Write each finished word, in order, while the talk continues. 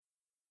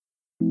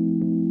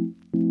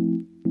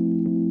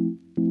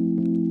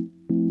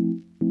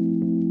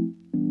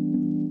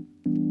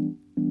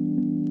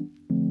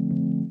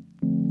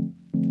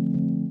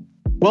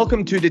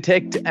Welcome to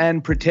Detect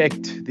and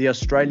Protect, the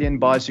Australian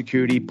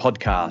Biosecurity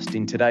Podcast.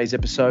 In today's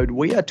episode,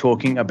 we are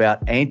talking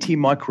about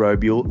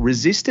antimicrobial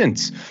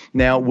resistance.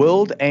 Now,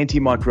 World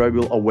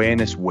Antimicrobial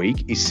Awareness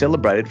Week is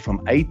celebrated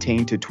from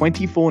 18 to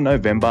 24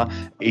 November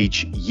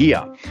each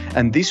year.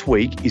 And this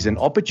week is an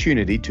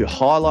opportunity to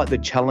highlight the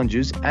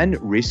challenges and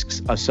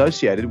risks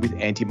associated with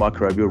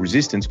antimicrobial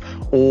resistance,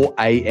 or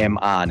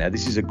AMR. Now,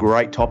 this is a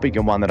great topic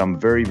and one that I'm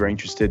very, very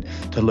interested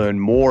to learn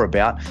more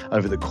about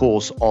over the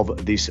course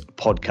of this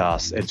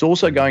podcast. It's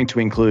also going to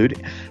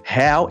include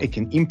how it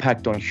can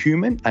impact on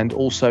human and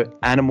also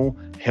animal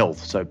health.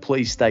 So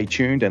please stay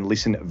tuned and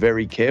listen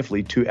very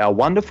carefully to our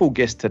wonderful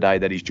guest today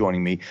that is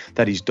joining me.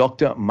 That is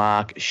Dr.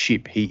 Mark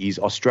Schipp. He is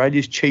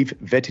Australia's Chief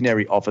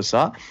Veterinary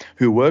Officer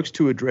who works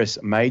to address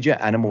major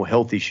animal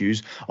health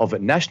issues of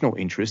national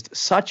interest,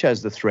 such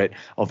as the threat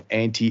of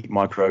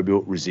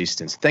antimicrobial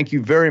resistance. Thank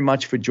you very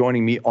much for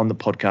joining me on the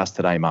podcast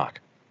today,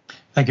 Mark.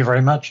 Thank you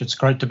very much. It's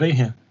great to be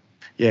here.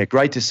 Yeah,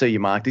 great to see you,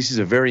 Mark. This is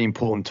a very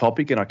important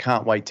topic and I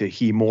can't wait to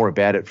hear more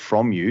about it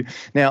from you.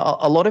 Now,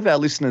 a lot of our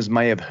listeners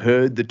may have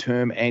heard the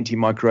term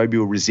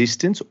antimicrobial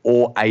resistance,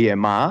 or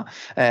AMR.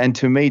 And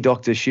to me,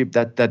 Dr. Schipp,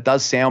 that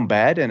does sound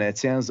bad, and it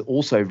sounds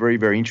also very,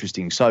 very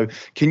interesting. So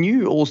can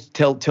you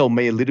also tell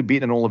me a little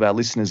bit and all of our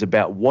listeners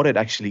about what it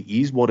actually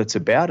is, what it's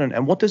about,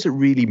 and what does it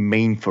really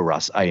mean for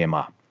us,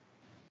 AMR?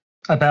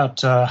 About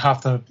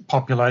half the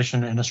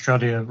population in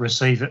Australia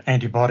receive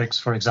antibiotics,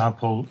 for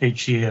example,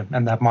 each year,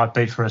 and that might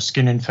be for a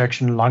skin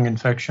infection, lung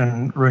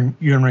infection,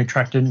 urinary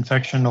tract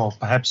infection, or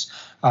perhaps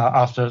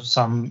after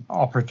some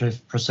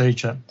operative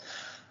procedure.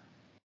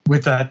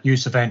 With that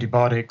use of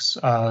antibiotics,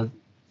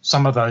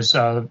 some of those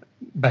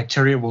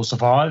bacteria will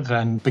survive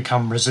and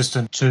become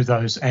resistant to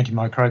those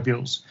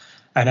antimicrobials.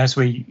 And as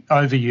we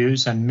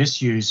overuse and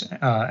misuse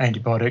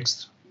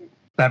antibiotics,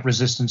 that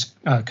resistance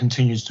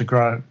continues to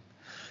grow.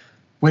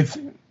 With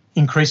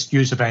increased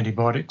use of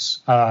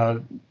antibiotics,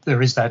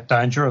 there is that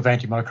danger of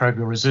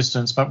antimicrobial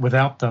resistance, but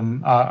without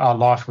them, our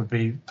life would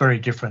be very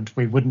different.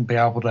 We wouldn't be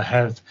able to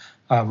have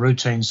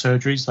routine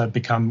surgeries. They'd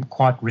become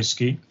quite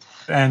risky.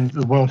 And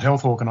the World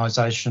Health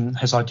Organization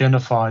has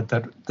identified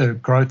that the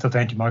growth of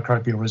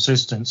antimicrobial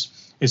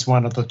resistance is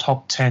one of the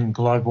top 10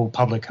 global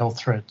public health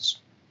threats.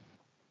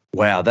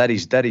 Wow, that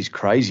is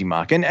crazy,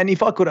 Mark. And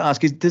if I could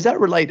ask, does that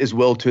relate as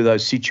well to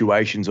those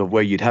situations of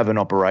where you'd have an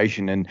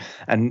operation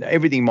and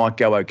everything might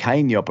go okay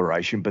in the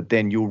operation, but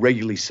then you'll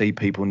regularly see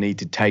people need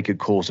to take a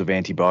course of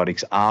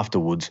antibiotics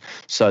afterwards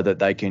so that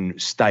they can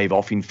stave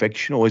off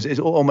infection, or is it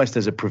almost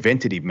as a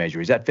preventative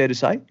measure? Is that fair to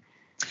say?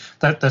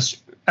 That's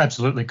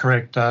absolutely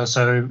correct.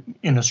 So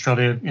in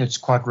Australia, it's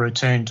quite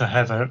routine to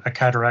have a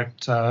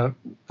cataract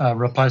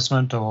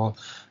replacement, or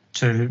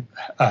to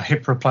a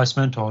hip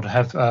replacement, or to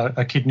have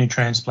a kidney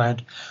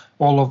transplant.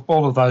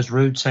 All of those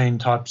routine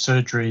type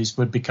surgeries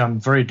would become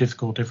very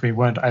difficult if we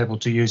weren't able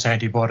to use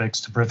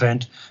antibiotics to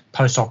prevent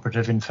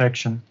post-operative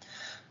infection.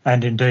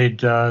 And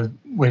indeed,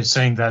 we're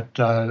seeing that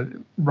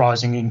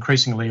rising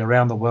increasingly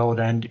around the world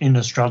and in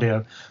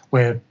Australia,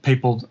 where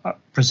people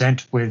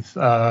present with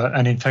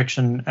an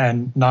infection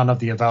and none of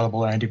the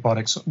available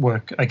antibiotics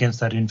work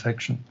against that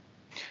infection.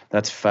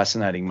 That's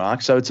fascinating,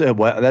 Mark. So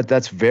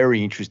that's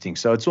very interesting.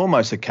 So it's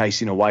almost a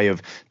case in a way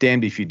of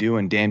damned if you do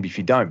and damned if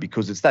you don't,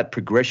 because it's that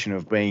progression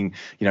of being,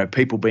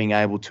 people being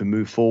able to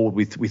move forward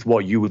with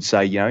what you would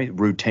say,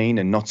 routine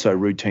and not so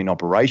routine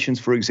operations,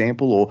 for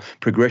example, or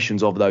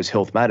progressions of those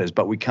health matters,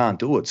 but we can't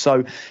do it.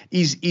 So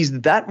is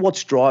that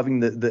what's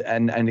driving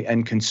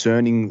and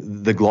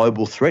concerning the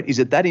global threat? Is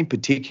it that in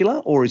particular,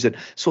 or is it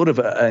sort of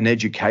an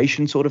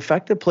education sort of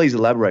factor? Please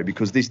elaborate,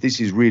 because this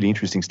is really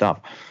interesting stuff.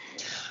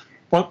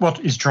 What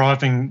is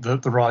driving the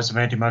rise of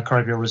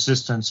antimicrobial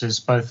resistance is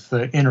both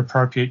the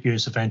inappropriate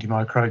use of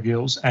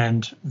antimicrobials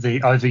and the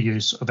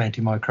overuse of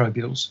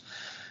antimicrobials.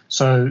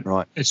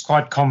 So It's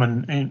quite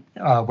common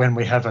when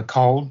we have a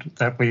cold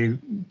that we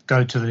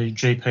go to the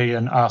GP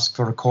and ask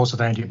for a course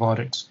of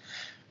antibiotics.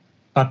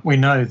 But we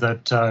know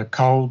that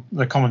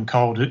the common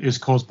cold is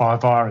caused by a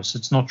virus.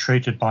 It's not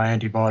treated by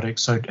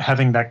antibiotics. So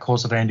having that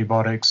course of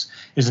antibiotics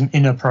is an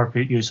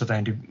inappropriate use of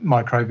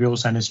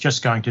antimicrobials, and it's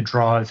just going to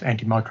drive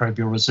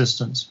antimicrobial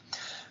resistance.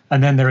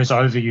 And then there is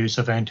overuse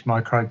of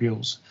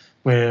antimicrobials,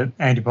 where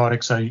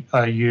antibiotics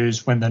are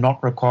used when they're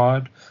not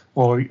required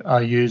or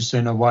are used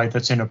in a way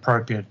that's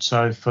inappropriate.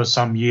 So for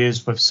some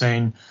years, we've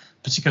seen,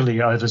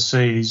 particularly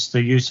overseas,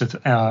 the use of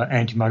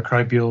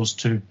antimicrobials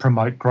to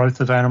promote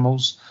growth of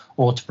animals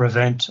or to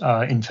prevent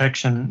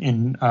infection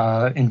in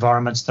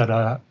environments that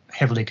are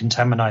heavily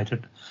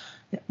contaminated.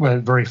 We're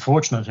very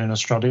fortunate in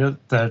Australia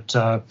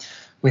that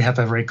we have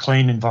a very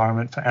clean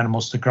environment for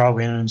animals to grow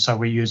in, and so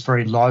we use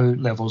very low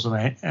levels of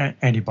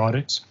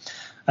antibiotics,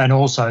 and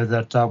also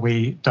that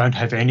we don't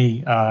have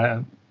any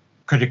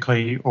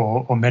critically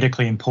or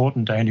medically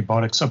important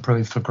antibiotics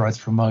approved for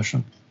growth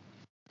promotion.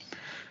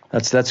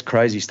 That's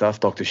crazy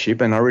stuff, Dr.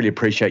 Schipp, and I really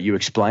appreciate you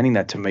explaining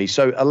that to me.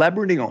 So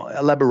elaborating,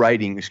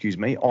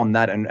 on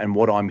that and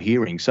what I'm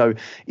hearing. So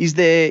is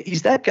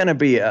that going to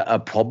be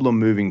a problem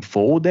moving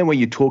forward then, where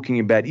you're talking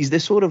about, is there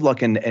sort of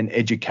like an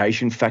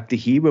education factor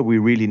here where we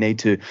really need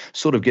to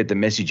sort of get the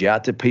message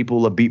out to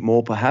people a bit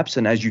more perhaps,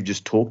 and as you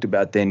just talked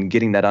about then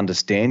getting that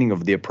understanding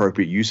of the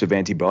appropriate use of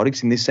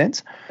antibiotics in this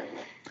sense?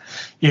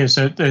 Yeah,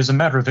 so there's a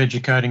matter of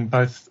educating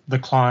both the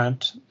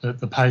client,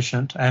 the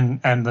patient, and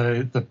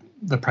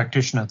the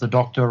practitioner, the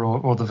doctor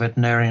or the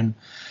veterinarian.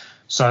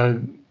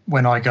 So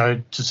when I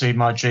go to see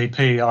my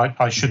GP,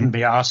 I shouldn't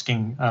be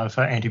asking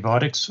for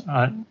antibiotics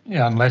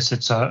unless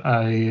it's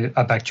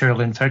a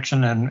bacterial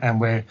infection,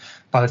 and we're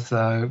both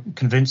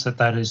convinced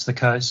that is the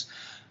case.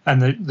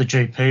 And the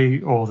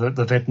GP or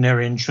the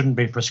veterinarian shouldn't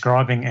be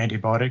prescribing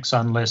antibiotics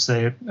unless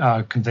they're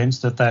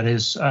convinced that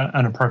is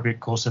an appropriate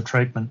course of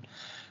treatment.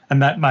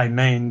 And that may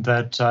mean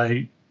that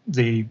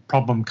the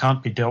problem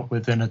can't be dealt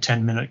with in a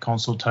 10-minute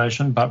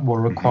consultation, but will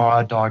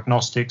require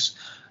diagnostics,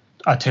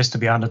 a test to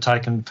be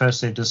undertaken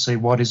firstly to see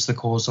what is the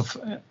cause of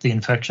the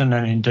infection,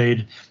 and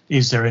indeed,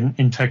 is there an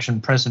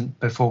infection present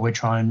before we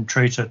try and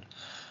treat it.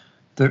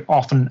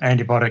 Often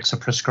antibiotics are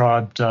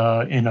prescribed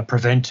in a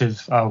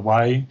preventive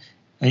way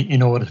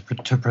in order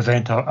to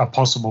prevent a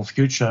possible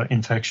future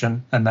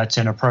infection, and that's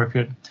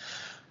inappropriate.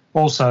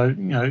 Also,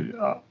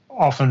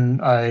 often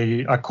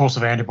a course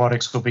of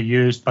antibiotics will be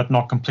used but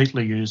not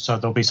completely used, so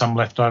there'll be some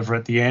left over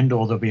at the end,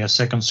 or there'll be a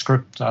second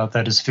script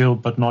that is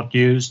filled but not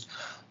used,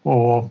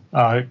 or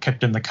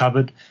kept in the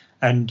cupboard.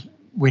 And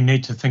we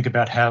need to think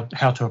about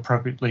how to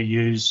appropriately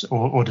use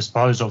or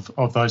dispose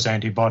of those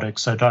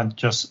antibiotics. So don't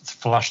just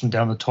flush them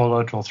down the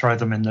toilet or throw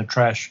them in the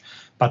trash,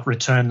 but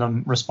return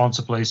them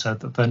responsibly so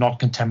that they're not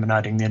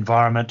contaminating the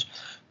environment.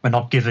 We're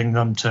not giving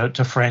them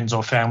to friends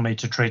or family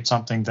to treat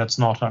something that's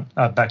not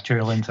a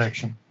bacterial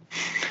infection.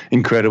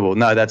 Incredible.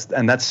 No,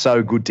 that's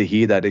so good to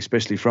hear that,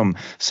 especially from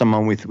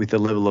someone with the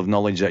level of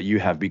knowledge that you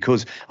have,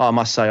 because I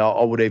must say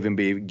I would even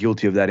be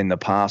guilty of that in the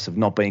past, of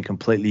not being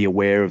completely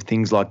aware of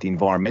things like the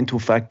environmental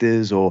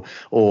factors, or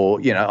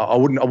I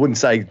wouldn't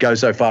say go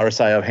so far as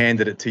say I've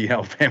handed it to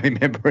a family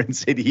member and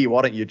said, here,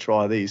 why don't you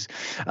try this?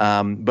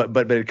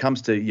 But it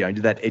comes to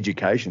that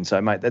education.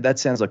 So mate, that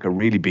sounds like a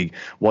really big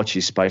watch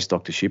this space,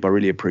 Dr. Schipp. I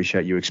really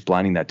appreciate you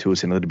explaining that to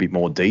us in a little bit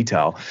more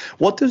detail.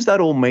 What does that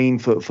all mean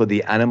for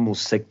the animal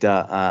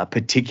sector?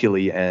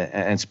 Particularly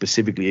and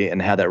specifically,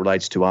 and how that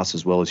relates to us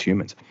as well as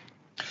humans?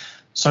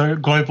 So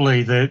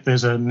globally,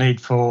 there's a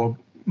need for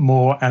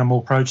more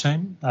animal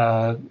protein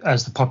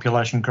as the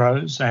population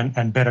grows,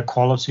 and better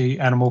quality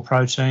animal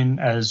protein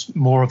as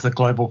more of the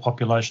global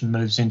population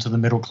moves into the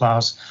middle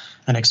class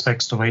and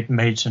expects to eat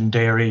meat and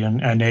dairy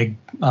and egg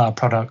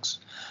products.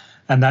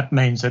 And that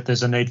means that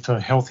there's a need for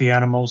healthy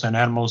animals and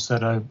animals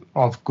that are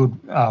of good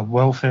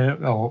welfare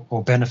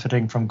or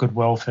benefiting from good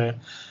welfare.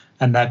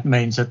 And that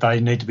means that they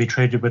need to be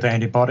treated with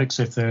antibiotics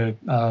if they're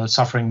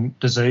suffering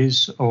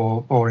disease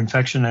or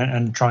infection,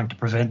 and trying to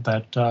prevent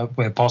that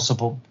where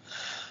possible.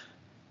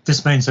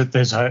 This means that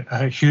there's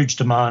a huge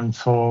demand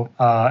for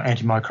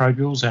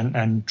antimicrobials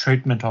and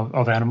treatment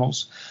of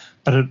animals,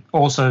 but it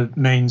also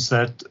means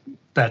that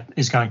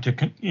is going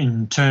to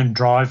in turn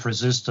drive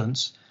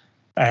resistance,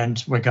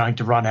 and we're going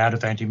to run out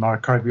of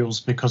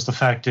antimicrobials, because the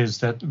fact is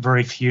that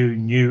very few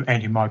new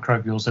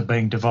antimicrobials are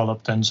being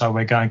developed, and so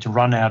we're going to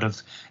run out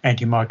of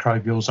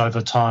antimicrobials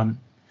over time.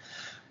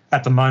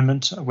 At the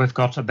moment, we've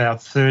got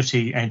about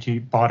 30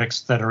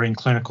 antibiotics that are in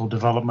clinical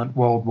development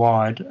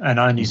worldwide, and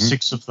only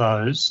 6 of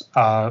those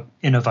are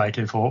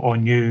innovative or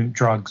new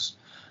drugs.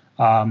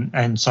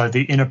 And so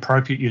the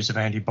inappropriate use of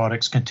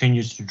antibiotics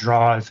continues to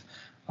drive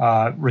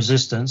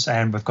resistance,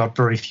 and we've got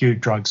very few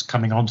drugs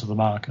coming onto the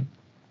market.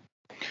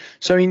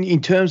 So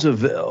in terms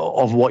of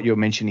what you're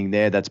mentioning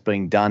there that's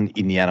being done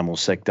in the animal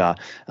sector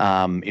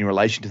in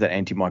relation to that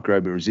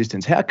antimicrobial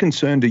resistance, how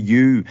concerned are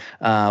you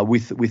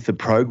with the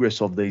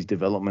progress of these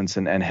developments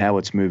and how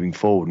it's moving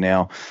forward?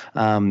 Now,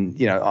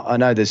 I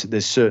know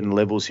there's certain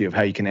levels here of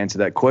how you can answer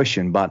that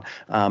question, but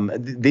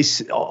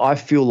I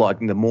feel like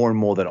the more and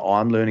more that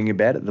I'm learning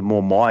about it, the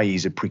more my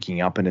ears are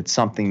pricking up, and it's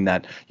something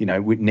that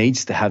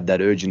needs to have that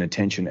urgent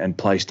attention and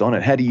placed on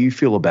it. How do you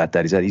feel about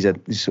that? Is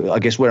that I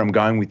guess where I'm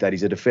going with that,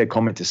 is it a fair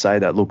comment to say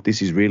that, look,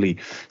 this is really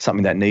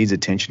something that needs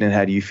attention, and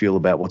how do you feel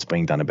about what's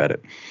being done about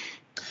it?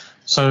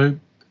 So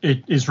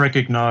it is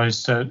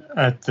recognised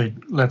at the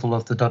level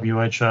of the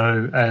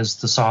WHO as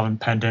the silent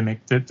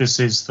pandemic, that this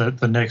is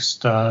the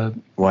next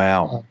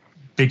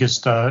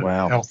biggest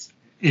health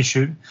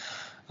issue,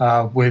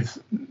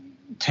 with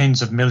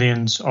tens of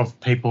millions of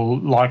people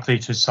likely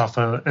to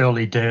suffer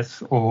early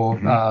death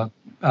or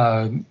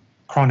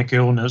chronic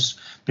illness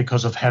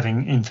because of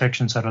having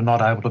infections that are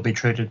not able to be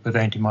treated with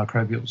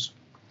antimicrobials.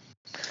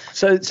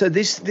 So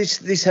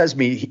this has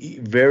me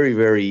very,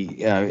 very.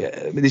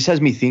 This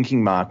has me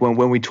thinking, Mark.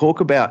 When we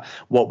talk about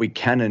what we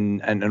can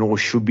and all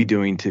should be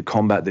doing to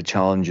combat the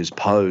challenges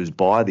posed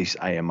by this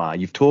AMR,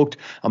 you've talked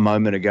a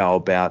moment ago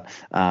about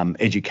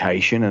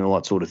education and all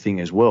that sort of thing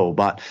as well.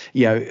 But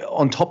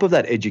on top of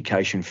that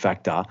education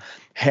factor,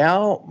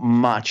 How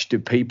much do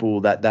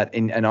people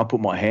and I put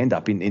my hand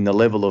up in the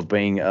level of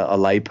being a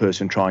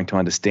layperson trying to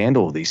understand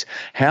all this,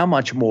 how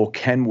much more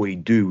can we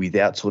do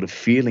without sort of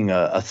feeling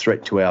a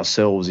threat to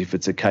ourselves if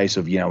it's a case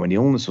of, an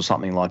illness or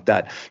something like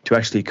that, to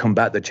actually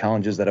combat the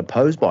challenges that are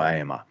posed by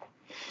AMR?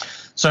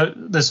 So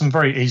there's some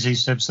very easy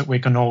steps that we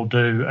can all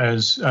do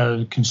as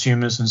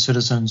consumers and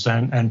citizens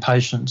and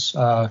patients.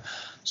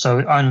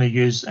 So only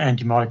use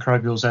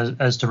antimicrobials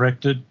as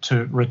directed,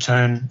 to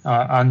return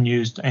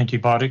unused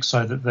antibiotics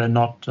so that they're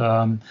not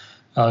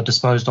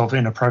disposed of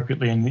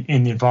inappropriately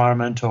in the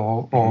environment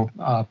or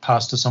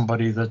passed to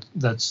somebody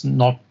that's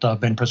not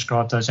been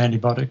prescribed those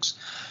antibiotics.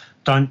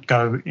 Don't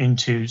go in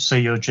to see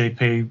your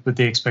GP with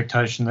the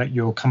expectation that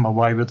you'll come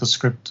away with a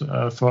script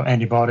for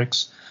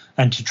antibiotics,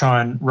 and to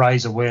try and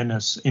raise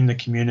awareness in the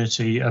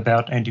community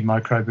about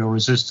antimicrobial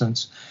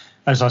resistance.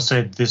 As I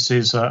said, this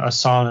is a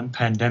silent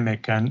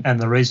pandemic, and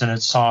the reason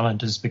it's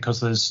silent is because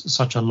there's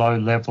such a low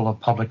level of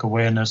public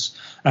awareness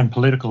and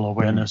political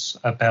awareness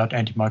about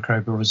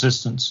antimicrobial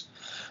resistance.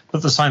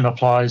 But the same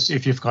applies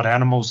if you've got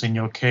animals in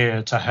your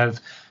care, to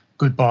have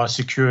good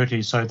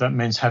biosecurity. So that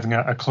means having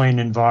a clean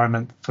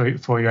environment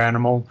for your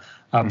animal,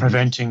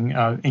 preventing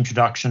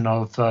introduction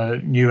of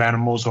new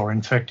animals or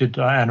infected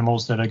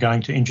animals that are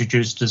going to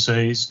introduce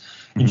disease,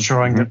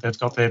 ensuring that they've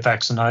got their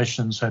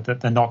vaccinations so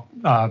that they're not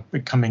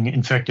becoming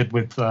infected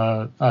with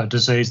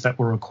disease that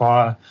will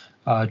require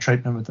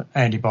treatment with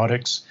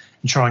antibiotics,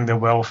 ensuring they're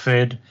well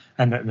fed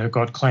and that they've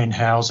got clean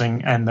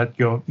housing, and that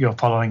you're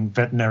following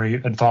veterinary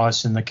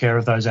advice in the care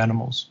of those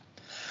animals.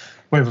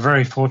 We're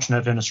very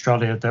fortunate in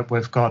Australia that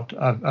we've got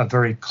a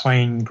very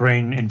clean,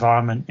 green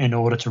environment in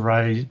order to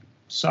raise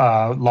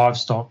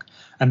livestock,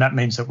 and that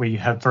means that we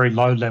have very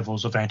low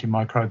levels of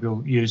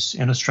antimicrobial use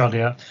in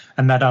Australia,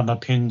 and that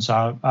underpins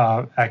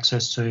our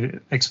access to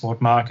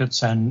export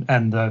markets and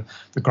the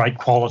great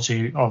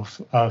quality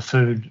of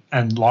food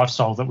and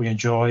lifestyle that we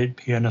enjoy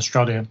here in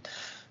Australia.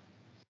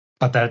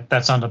 But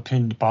that's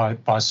underpinned by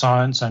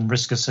science and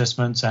risk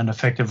assessments and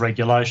effective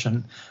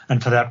regulation,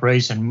 and for that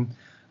reason,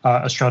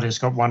 Australia's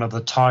got one of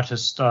the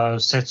tightest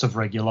sets of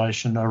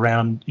regulation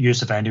around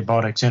use of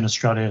antibiotics in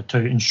Australia, to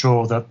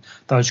ensure that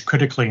those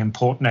critically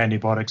important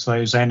antibiotics,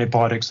 those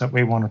antibiotics that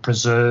we want to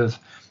preserve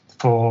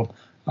for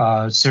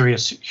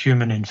serious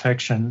human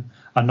infection,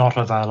 are not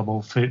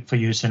available for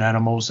use in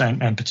animals,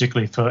 and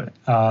particularly for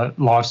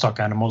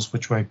livestock animals,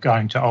 which we're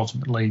going to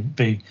ultimately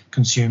be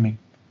consuming.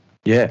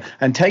 Yeah,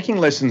 and taking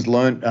lessons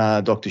learned,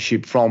 Dr.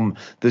 Schipp, from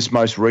this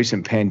most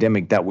recent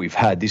pandemic that we've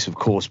had, this, of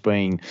course,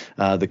 being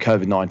the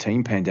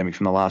COVID-19 pandemic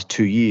from the last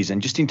 2 years, and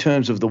just in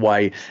terms of the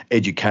way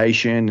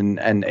education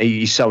and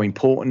is so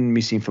important,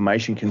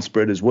 misinformation can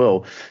spread as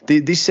well.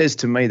 This says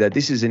to me that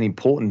this is an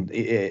important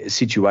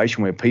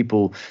situation where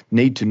people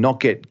need to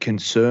not get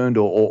concerned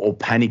or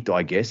panicked,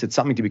 I guess. It's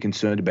something to be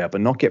concerned about,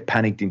 but not get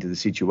panicked into the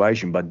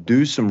situation, but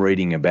do some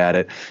reading about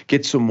it,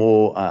 get some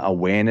more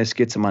awareness,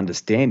 get some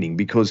understanding,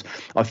 because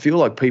I feel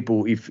like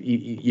people, if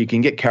you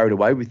can get carried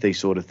away with these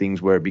sort of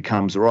things where it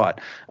becomes, right,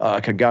 I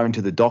can go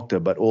into the doctor,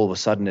 but all of a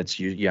sudden it's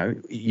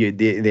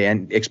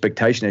the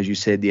expectation, as you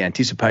said, the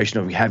anticipation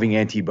of having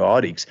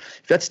antibiotics.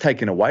 If that's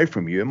taken away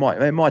from you,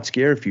 it might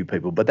scare a few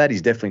people, but that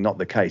is definitely not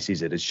the case,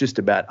 is it? It's just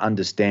about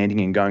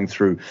understanding and going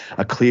through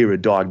a clearer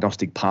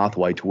diagnostic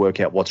pathway to work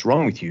out what's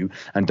wrong with you,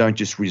 and don't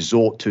just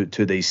resort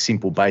to these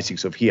simple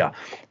basics of, here,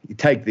 you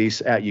take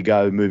this, out you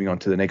go, moving on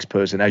to the next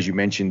person. As you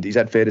mentioned, is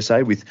that fair to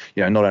say, with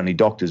not only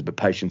doctors but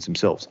patients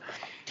themselves?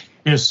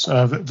 Yes,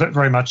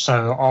 very much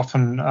so.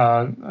 Often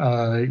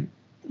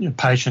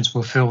patients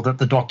will feel that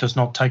the doctor's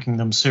not taking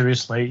them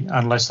seriously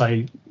unless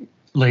they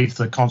leave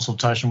the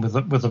consultation with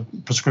a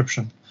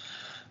prescription.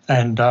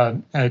 And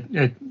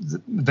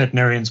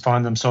veterinarians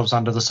find themselves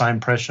under the same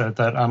pressure,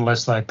 that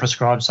unless they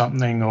prescribe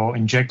something or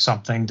inject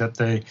something, that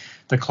the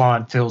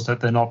client feels that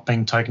they're not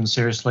being taken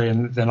seriously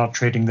and they're not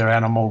treating their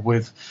animal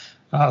with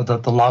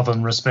the love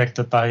and respect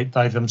that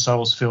they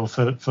themselves feel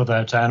for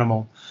that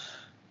animal.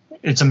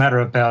 It's a matter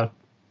about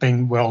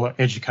being well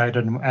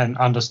educated and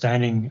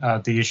understanding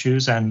the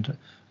issues, and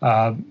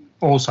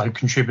also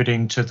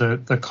contributing to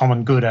the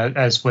common good,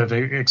 as we've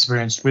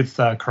experienced with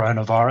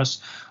coronavirus.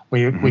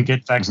 We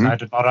get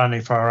vaccinated not only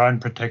for our own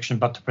protection,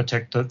 but to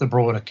protect the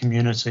broader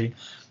community.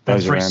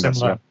 That's very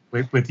similar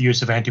with the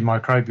use of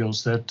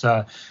antimicrobials,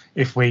 that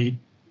if we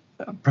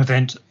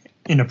prevent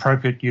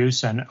inappropriate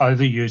use and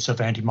overuse of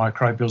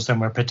antimicrobials, then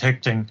we're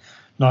protecting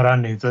not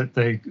only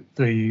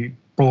the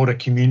broader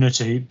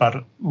community,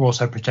 but we're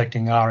also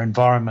protecting our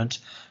environment,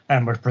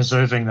 and we're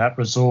preserving that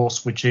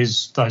resource, which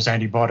is those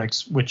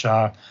antibiotics, which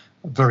are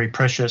very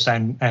precious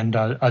and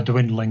a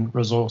dwindling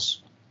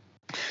resource.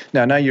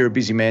 Now, I know you're a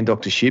busy man,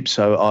 Dr. Schipp,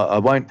 so I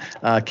won't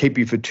keep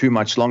you for too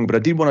much long, but I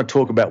did want to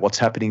talk about what's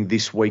happening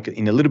this week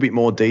in a little bit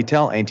more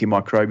detail,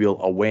 Antimicrobial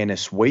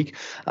Awareness Week.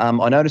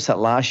 I noticed that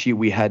last year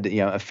we had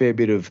a fair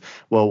bit of,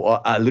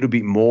 a little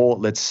bit more,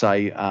 let's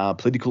say,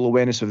 political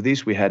awareness of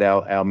this. We had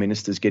our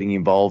ministers getting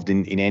involved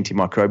in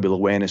Antimicrobial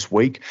Awareness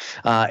Week.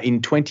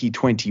 In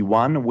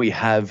 2021, we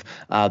have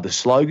the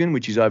slogan,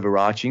 which is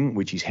overarching,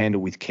 which is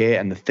handled with care,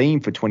 and the theme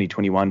for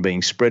 2021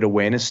 being spread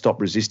awareness,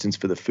 stop resistance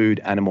for the food,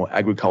 animal,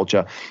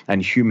 agriculture,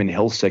 and human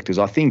health sectors.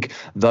 I think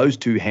those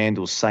two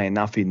handles say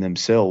enough in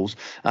themselves.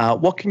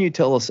 What can you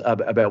tell us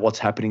about what's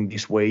happening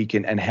this week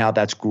and how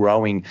that's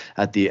growing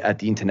at the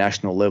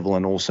international level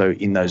and also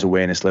in those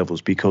awareness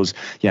levels? Because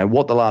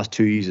what the last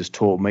 2 years has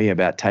taught me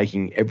about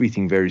taking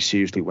everything very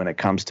seriously when it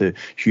comes to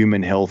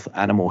human health,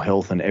 animal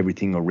health, and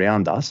everything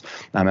around us.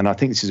 And I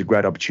think this is a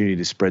great opportunity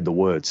to spread the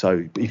word.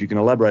 So if you can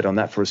elaborate on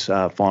that for us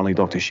finally,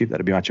 Dr. Schipp,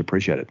 that'd be much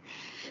appreciated.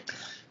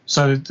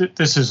 So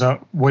this is a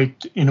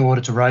week in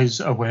order to raise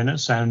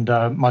awareness, and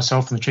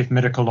myself and the Chief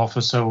Medical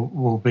Officer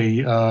will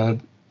be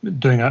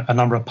doing a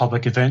number of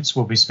public events.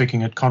 We'll be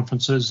speaking at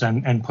conferences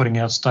and putting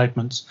out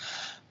statements.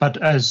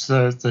 But as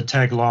the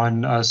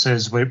tagline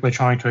says, we're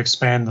trying to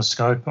expand the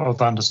scope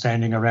of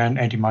understanding around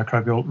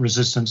antimicrobial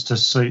resistance to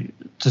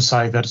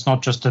say that it's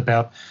not just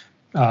about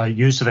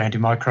use of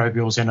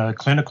antimicrobials in a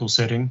clinical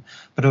setting,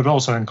 but it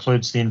also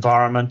includes the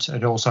environment,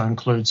 it also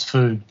includes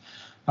food.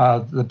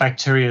 The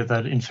bacteria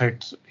that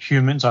infect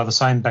humans are the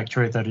same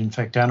bacteria that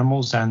infect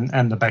animals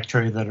and the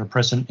bacteria that are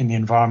present in the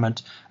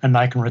environment, and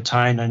they can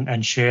retain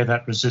and share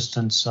that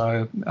resistance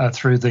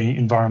through the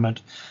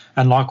environment.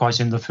 And likewise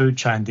in the food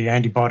chain, the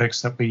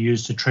antibiotics that we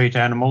use to treat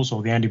animals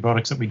or the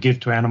antibiotics that we give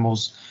to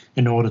animals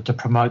in order to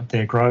promote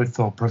their growth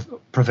or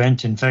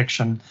prevent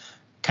infection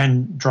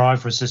can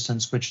drive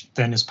resistance, which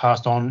then is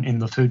passed on in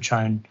the food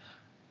chain.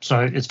 So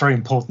it's very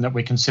important that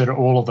we consider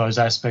all of those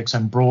aspects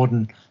and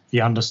broaden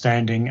the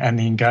understanding and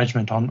the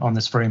engagement on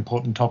this very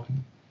important topic.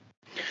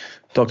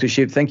 Dr.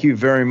 Schipp, thank you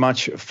very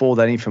much for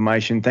that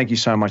information. Thank you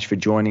so much for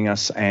joining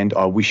us, and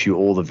I wish you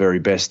all the very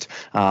best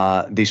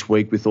this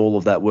week with all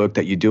of that work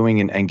that you're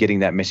doing and getting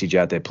that message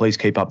out there. Please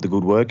keep up the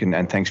good work,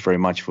 and thanks very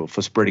much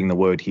for spreading the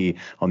word here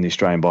on the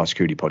Australian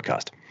Biosecurity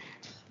Podcast.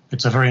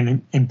 It's a very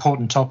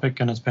important topic,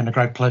 and it's been a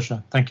great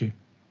pleasure. Thank you.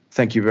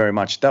 Thank you very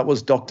much. That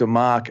was Dr.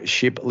 Mark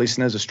Schipp,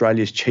 listeners,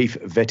 Australia's Chief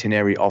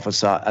Veterinary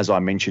Officer. As I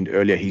mentioned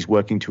earlier, he's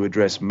working to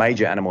address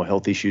major animal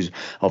health issues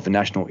of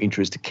national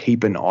interest.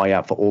 Keep an eye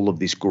out for all of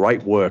this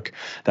great work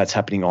that's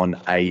happening on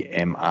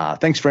AMR.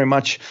 Thanks very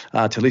much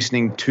to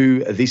listening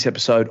to this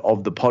episode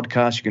of the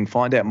podcast. You can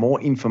find out more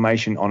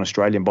information on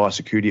Australian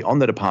biosecurity on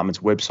the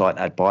department's website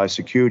at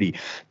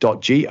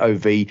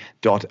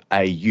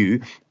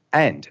biosecurity.gov.au.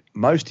 And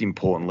most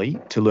importantly,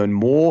 to learn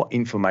more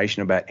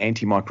information about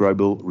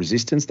antimicrobial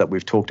resistance that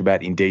we've talked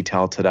about in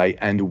detail today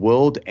and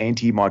World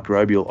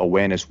Antimicrobial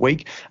Awareness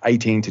Week,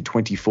 18 to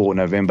 24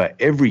 November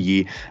every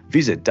year,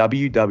 visit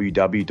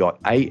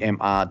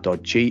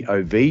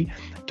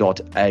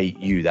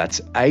www.amr.gov.au.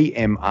 That's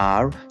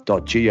amr.gov.au.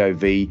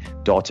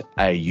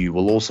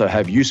 We'll also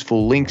have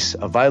useful links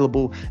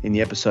available in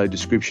the episode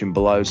description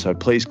below, so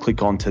please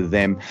click onto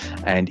them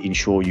and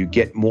ensure you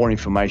get more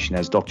information.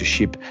 As Dr.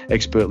 Schipp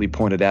expertly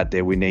pointed out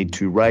there, we need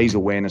to raise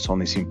awareness on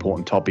this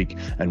important topic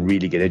and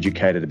really get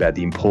educated about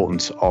the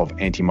importance of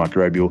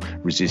antimicrobial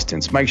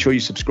resistance. Make sure you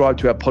subscribe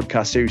to our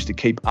podcast series to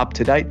keep up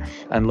to date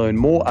and learn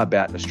more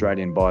about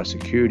Australian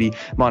biosecurity.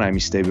 My name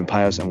is Stephen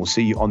Payos, and we'll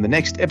see you on the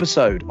next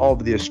episode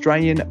of the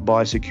Australian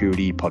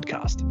Biosecurity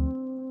Podcast.